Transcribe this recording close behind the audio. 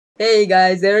Hey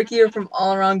guys, Eric here from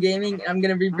All Around Gaming, and I'm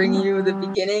gonna be bringing you the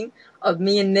beginning of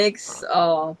me and Nick's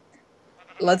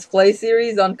Let's Play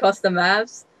series on custom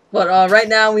maps. But right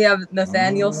now we have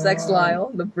Nathaniel Sex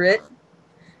Lyle, the Brit,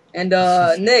 and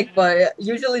Nick. But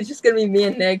usually it's just gonna be me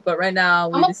and Nick. But right now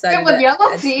we decided with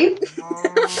yellow teeth.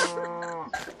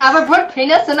 I have a Brit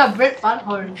penis and a Brit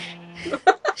butthole.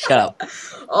 Shut up.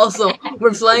 Also,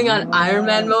 we're playing on Iron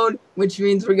Man mode, which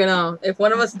means we're gonna. If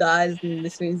one of us dies, then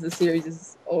this means the series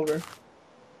is over.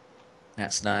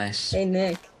 That's nice. Hey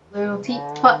Nick. Little teeth,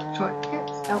 short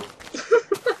tips. Nope.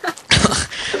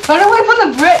 Run away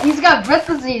from the Brit. He's got Brit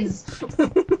disease.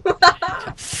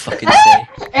 Fucking say.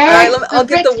 Alright, I'll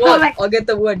get the wood. I'll get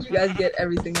the wood. You guys get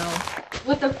everything else.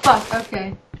 What the fuck?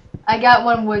 Okay. I got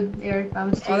one wood, Eric.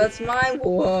 Oh, that's my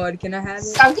wood. Can I have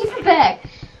it? I'll give it back.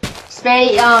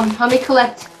 Spay, help me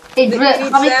collect. Hey, Brit,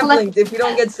 help me collect. If we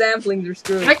don't get samplings, we're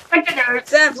screwed.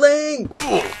 Sampling!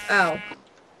 Ow.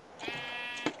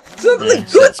 Sampling!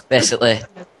 That's basically.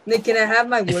 Nick, can I have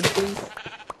my wood, please?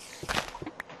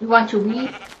 You want your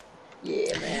weed?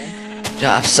 Yeah, man. Don't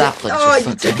have saplings. Oh,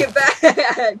 you took it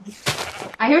back!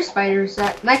 I hear spiders.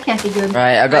 That can't be good.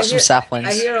 Right, I got some saplings.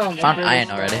 I hear them. Found iron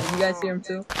already. You guys hear them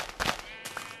too?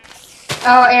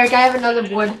 Oh, Eric, I have another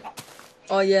wood.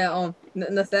 Oh yeah,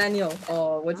 Nathaniel.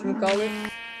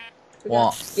 Whatchamacallit?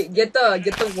 What? Get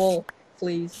the wool,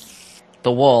 please.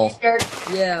 The wall. Dirt.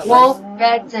 Yeah. Wool,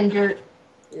 beds, and dirt.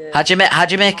 Yeah. How'd you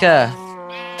make a?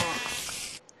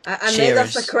 I made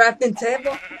us a crafting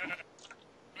table.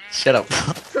 Shut up.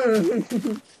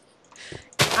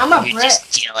 I'm a You're Brit.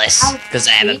 just jealous because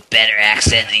I have a better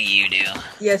accent than you do.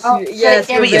 Yes, Oh, yes,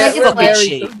 Eric, we're should I get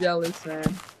very the so jealous,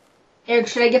 man. Eric,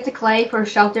 should I get the clay for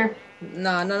shelter?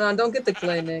 No, don't get the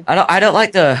clay, Nick. I don't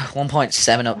like the 1.7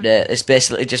 update. It's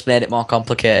basically just made it more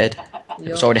complicated.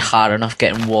 Yo. It's already hard enough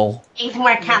getting wool. It's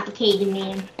more complicated,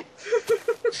 man.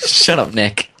 Shut up,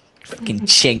 Nick. Fucking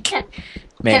chink.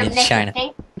 Made in China.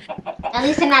 At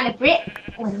least I'm not a Brit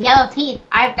with yellow teeth.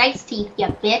 I have nice teeth, you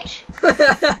bitch.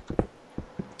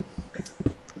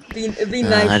 It'd be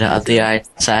nice. I don't have the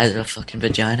size of a fucking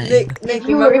vagina. Nick, If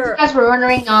remember? you guys were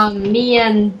wondering, me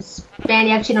and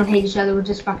Spanny actually don't hate each other. We're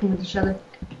just fucking with each other.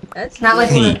 That's Not like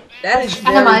gay. That is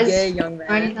very Enemies gay, young or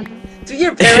man. anything. To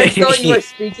your parents, though, you are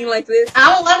speaking like this.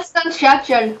 I'm less than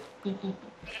Chapter.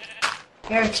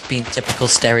 Eric, It's being typical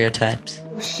stereotypes.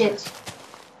 oh shit.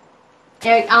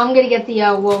 Eric, I'm gonna get the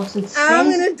wool since I'm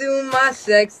gonna do my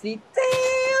sexy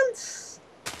dance.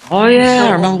 Oh yeah,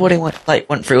 I remember what he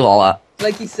went through all that.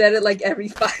 Like he said it like every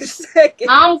 5 seconds.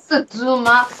 I'm gonna do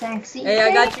my sexy Hey,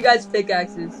 I got you guys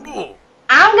pickaxes.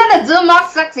 I'm gonna do my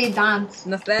sexy dance.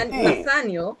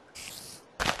 Nathaniel,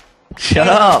 Shut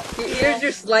up. here's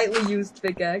your slightly used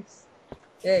pickaxe.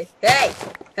 Hey!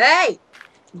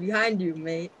 Behind you,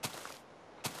 mate.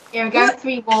 Eric, I got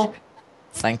 3 wool.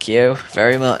 Thank you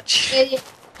very much.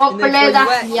 Hopefully Nick, where you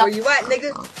that's at? Where you at,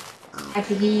 nigga?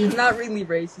 actually. I'm not really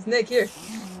racist. Nick, here.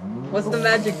 What's the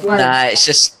magic word? Nah, it's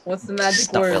just. What's the It's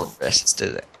magic not word? really racist,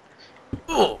 is it?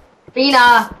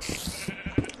 Rina.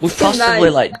 We've possibly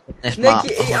Nice. this Nick, map.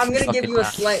 I'm gonna give fucking you a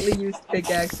map. slightly used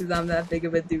pickaxe because I'm that big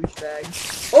of a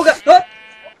douchebag. Oh god! What?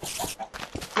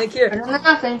 Nick, I here. don't know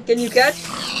nothing. Can you catch?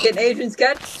 Can Adrian's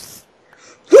catch?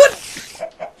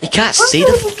 You can't see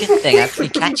the fucking thing. How can you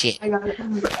catch it? I got it.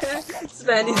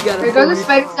 Spanny's got a There goes the 40.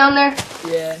 spiders down there.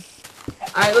 Yeah.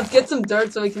 Alright, let's get some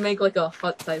dirt so we can make like a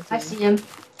hut type I thing. see him.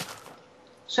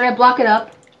 Should I block it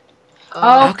up?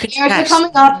 How Oh, could you Eric, they're catch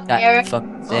coming up. that Eric,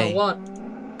 fucking Oh, thing? what?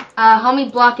 help me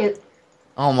block it.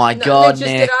 Oh my No, god, Nick,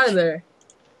 just Nick. get out of there.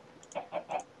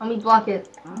 Help me block it.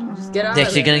 Just get out Nick,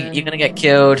 of you're there. gonna man. you're gonna get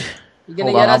killed. You're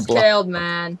gonna Hold get on, us I'll block. killed,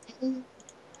 man.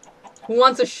 Who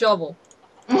wants a shovel?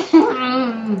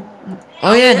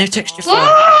 Oh yeah, new texture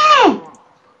file.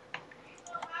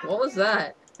 What was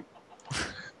that?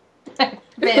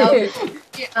 Fail.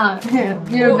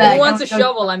 Who You're back. wants a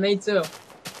shovel? I made 2.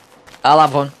 I'll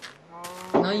have one.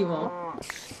 No, you won't.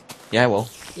 Yeah, I will.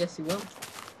 Yes, you will.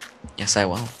 Yes, I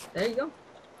will. There you go.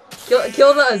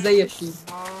 Kill the Isaiah sheep.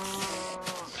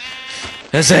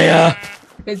 Isaiah.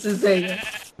 It's Isaiah.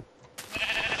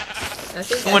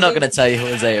 We're not gonna tell you who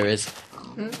Isaiah is.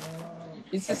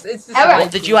 It's just Alright. Well,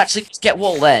 did you actually just get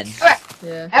wool then?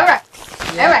 Yeah. Eric,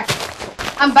 Yeah. Eric,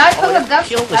 I'm back from the depths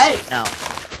Kill of the hell. sheep now.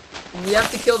 We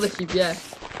have to kill the sheep, yeah.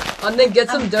 Nick, get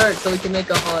some dirt so we can make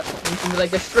a hut. We can be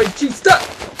like a straight cheese stuff.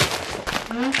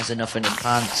 There's enough in his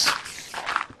pants.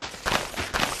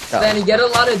 Danny, get a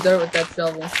lot of dirt with that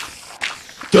shovel.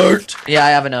 Dirt. Yeah, I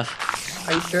have enough.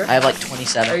 Are you sure? I have like Are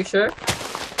 27. you sure?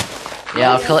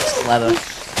 Yeah, I'll collect some leather.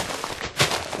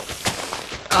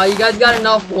 You guys got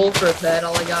enough wool for a bed.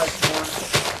 All I got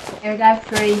is 1. Eric, I have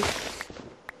 3.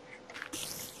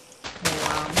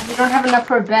 You don't have enough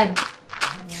for a bed.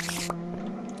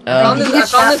 I found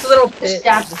this little pit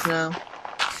Staff. just now.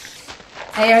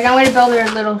 Hey, Eric, I'm going to build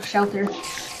a little shelter.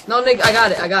 No, Nick, I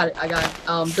got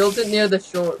it. Build it near the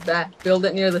shore. Build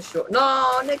it near the shore.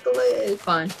 No, Nicholas.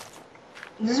 Fine.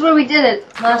 This is where we did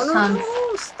it last time.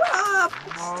 No, stop.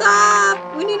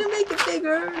 Stop. We need to make it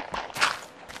bigger.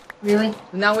 Really?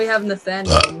 Now we have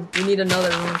Nathaniel. We need another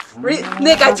room.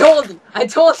 Nick, I told you. I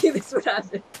told you this would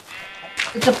happen.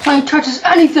 If the plane touches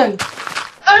anything,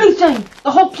 the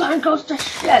whole plane goes to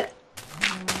shit.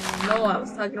 No, I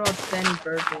was talking about Svenny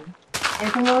burping.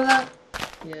 Anything wrong with that?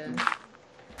 Yeah.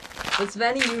 But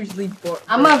Svenny usually burps.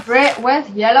 I'm a Brit with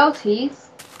yellow teeth.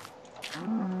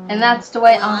 And that's the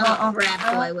way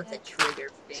Frat boy with a trigger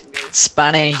finger.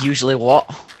 Spanny usually what?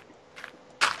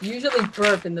 Usually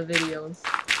burp in the videos.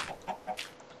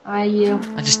 I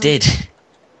just did.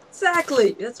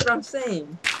 Exactly. That's what I'm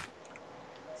saying.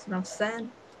 That's what I'm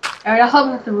saying. Alright, I'll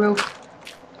help with the roof.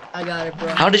 I got it, bro.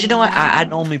 How did you know I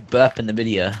normally burp in the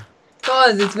video?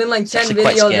 Cause it's been like 10 actually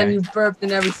quite videos scary. and you burped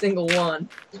in every single one.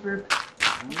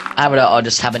 I would or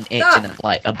just have an itch in it,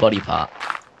 like a body part.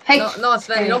 Hey, No,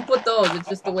 Svenny, don't put those. It's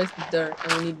just a waste of dirt,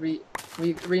 and we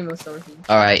need Remo sources.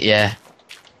 Alright, yeah.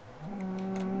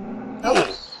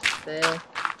 Oops. There.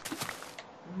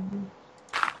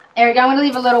 Eric, I'm gonna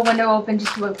leave a little window open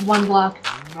just with one block.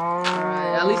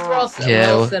 Alright, at least we're all set, Yeah,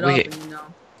 we're all set up, we- and you know.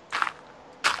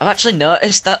 I've actually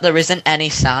noticed that there isn't any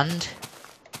sand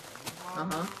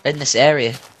Uh-huh. in this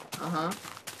area. Uh-huh.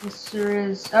 Yes, there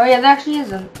is. Oh yeah, there actually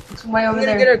isn't. It's way I'm over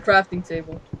gonna there. get a crafting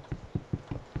table.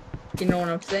 You know what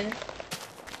I'm saying?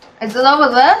 Is it over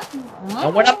there?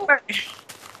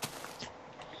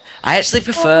 I actually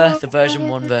prefer the version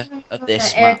 1 of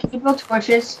this Eric, map. can you build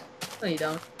torches? No, you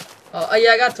don't. Oh,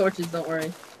 yeah, I got torches, don't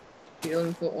worry. Here, let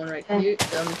me put one right here.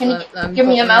 Can you Let me give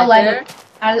me put them? one I'll right light there.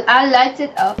 it. I'll light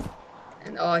it up.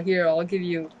 And here, I'll give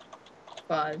you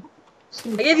 5. I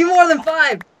gave you more than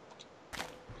 5!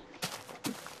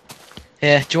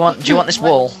 Here, do you want this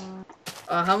wool?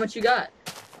 How much you got?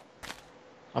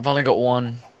 I've only got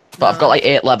 1, but I've got like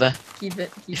 8 leather. Keep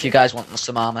it. If you guys want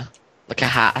some armor, like a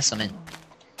hat or something.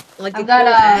 Like I've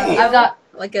got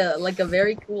like a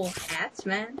very cool hat,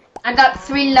 man. I got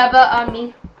 3 leather on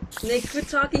me. Nick, quit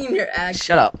talking in your accent.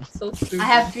 Shut up. So stupid. I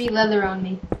have 3 leather on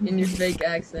me. In your fake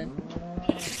accent.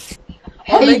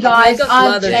 Hey guys, make us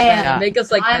I'm leather, Jan. man. Make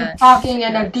us like I'm that. talking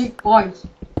in a deep voice.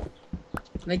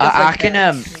 Make us I like can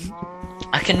that.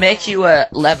 I can make you a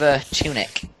leather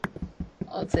tunic.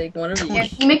 I'll take one of Here,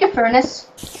 each. can you make a furnace?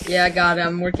 Yeah, I got it.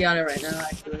 I'm working on it right now,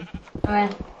 actually. Okay.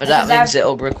 But that means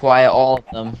it'll require all of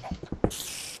them.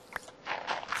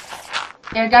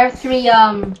 There, I got 3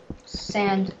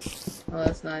 sand. Oh,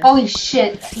 that's nice. Holy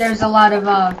shit! There's a lot of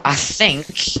I think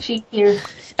sheep here.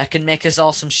 I can make us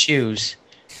all some shoes.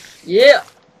 Yeah!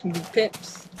 You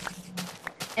pimps.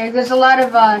 And there's a lot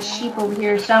of sheep over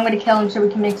here, so I'm gonna kill them so we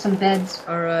can make some beds.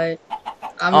 Alright.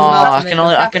 I'm Oh, about to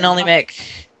I can only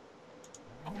make.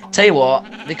 Tell you what,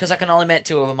 because I can only make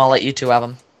 2 of them, I'll let you 2 have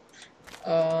them.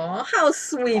 Oh, how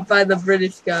sweet by the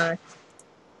British guy.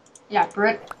 Yeah,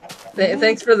 Brit.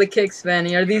 Thanks for the kicks,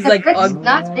 Svenny. Are these The like Brit's Ugg?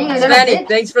 not being a little Svenny, bitch.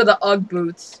 thanks for the Ugg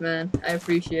boots, man. I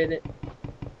appreciate it.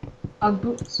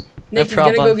 Boots. Nick, he's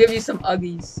gonna go give you some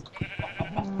Uggies.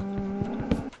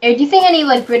 Hey, do you think any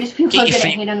like British people Get are your gonna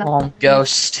feet hate on us? on,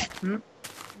 Ghost. Hmm?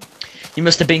 You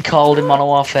must have been cold in Modern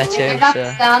Warfare 2, I got so.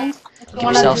 sand. If you Give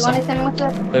wanna yourself do some. anything with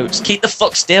it? Boots. Keep the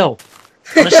fuck still.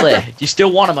 Honestly, do you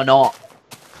still want them or not?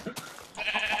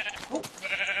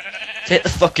 Take the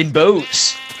fucking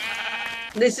boots.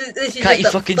 This is Can't you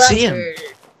just a fucking see him?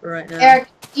 buffer right now. Eric,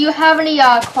 do you have any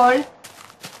coal?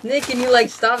 Nick, can you like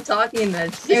stop talking?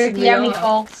 That Eric, do you have any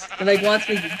coal? It like wants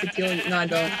me to kill you. No, I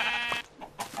don't.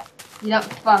 You don't.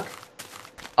 Fuck.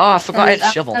 Oh, I forgot I had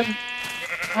a shovel. I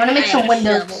wanna make some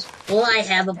windows. Well, I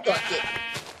have a bucket.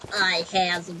 I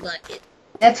have a bucket.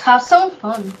 Let's have some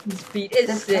fun. This beat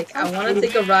is sick. I want to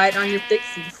take a ride on your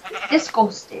pixies. Disco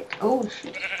stick. Oh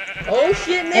shit. Oh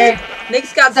shit, Nick. Eric,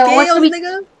 Nick's got so what scales, should we-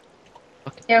 nigga.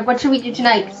 Eric, what should we do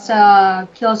tonight?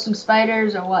 Kill some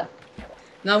spiders or what?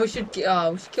 No, we should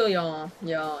kill y'all.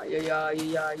 Yeah.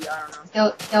 I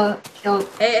don't know. Kill.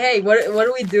 Hey, what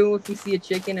do we do if we see a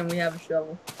chicken and we have a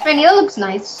shovel? Fanny, that looks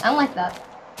nice. I like that.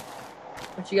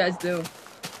 What you guys do?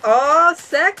 Oh,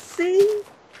 sexy.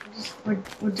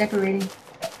 We're decorating.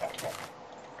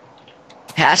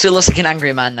 It actually looks like an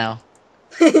angry man now.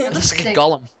 It looks like a sick.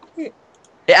 golem. It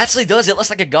actually does. It looks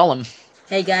like a golem.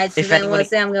 Hey guys, If today I want anybody- to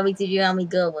say I'm gonna be teaching you how to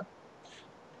go.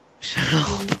 Shut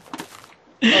up.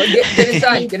 Oh, get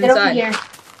inside. Get over inside. here.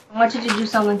 I want you to do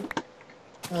something.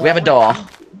 We have a door.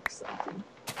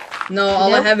 No,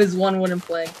 all I Nope. have is one wooden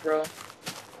plank, bro.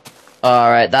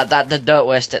 Alright, don't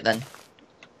waste it then.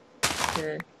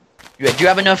 Okay. Do you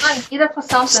have enough Come on, get up for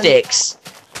something. sticks?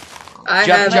 I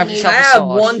Do you have- have, do you have yourself I a have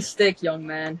sword? 1 stick, young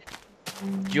man.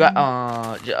 Do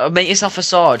you make yourself a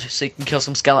sword so you can kill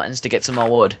some skeletons to get some more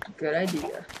wood. Good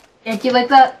idea. Yeah, do you like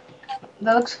that?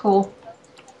 That looks cool.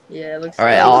 Yeah, it looks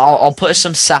Alright, good. I'll put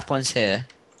some saplings here.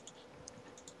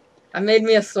 I made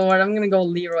me a sword. I'm gonna go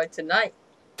Leroy tonight.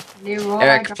 Leroy,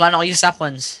 Eric, plant all your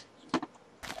saplings.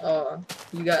 Oh,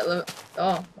 you got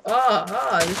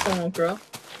this one won't grow.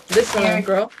 This one Eric. won't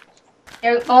grow.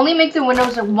 Eric, only make the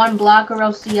windows of 1 block or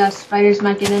else the spiders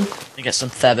might get in. You get some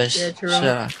feathers. Yeah, true.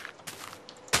 So,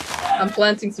 I'm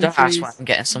planting some that's trees. why I'm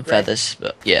getting some Right. feathers,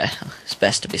 but yeah, it's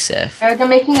best to be safe. Eric, I'm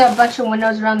making a bunch of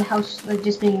windows around the house, like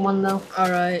just being 1 though.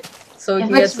 Alright, so we If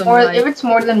can get it's some more, light. if it's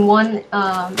more than 1,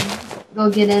 they'll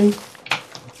get in.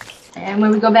 And when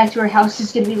we go back to our house,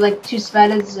 it's gonna be like 2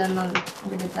 spiders, and I'm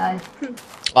gonna die.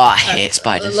 Oh, I hate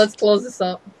spiders. Let's close this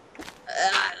up.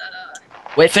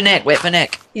 Wait for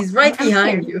Nick. He's right I'm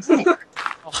behind here. you.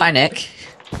 Oh, hi, Nick.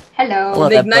 Hello. Hello.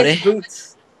 Big there, nice buddy.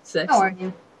 boots. Sexy. How are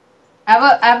you?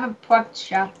 I have a pork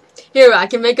chop. Here, I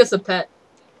can make us a pet.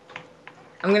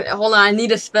 Hold on, I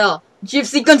need a spell.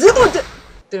 Gypsy Gonzalo!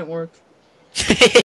 Didn't work.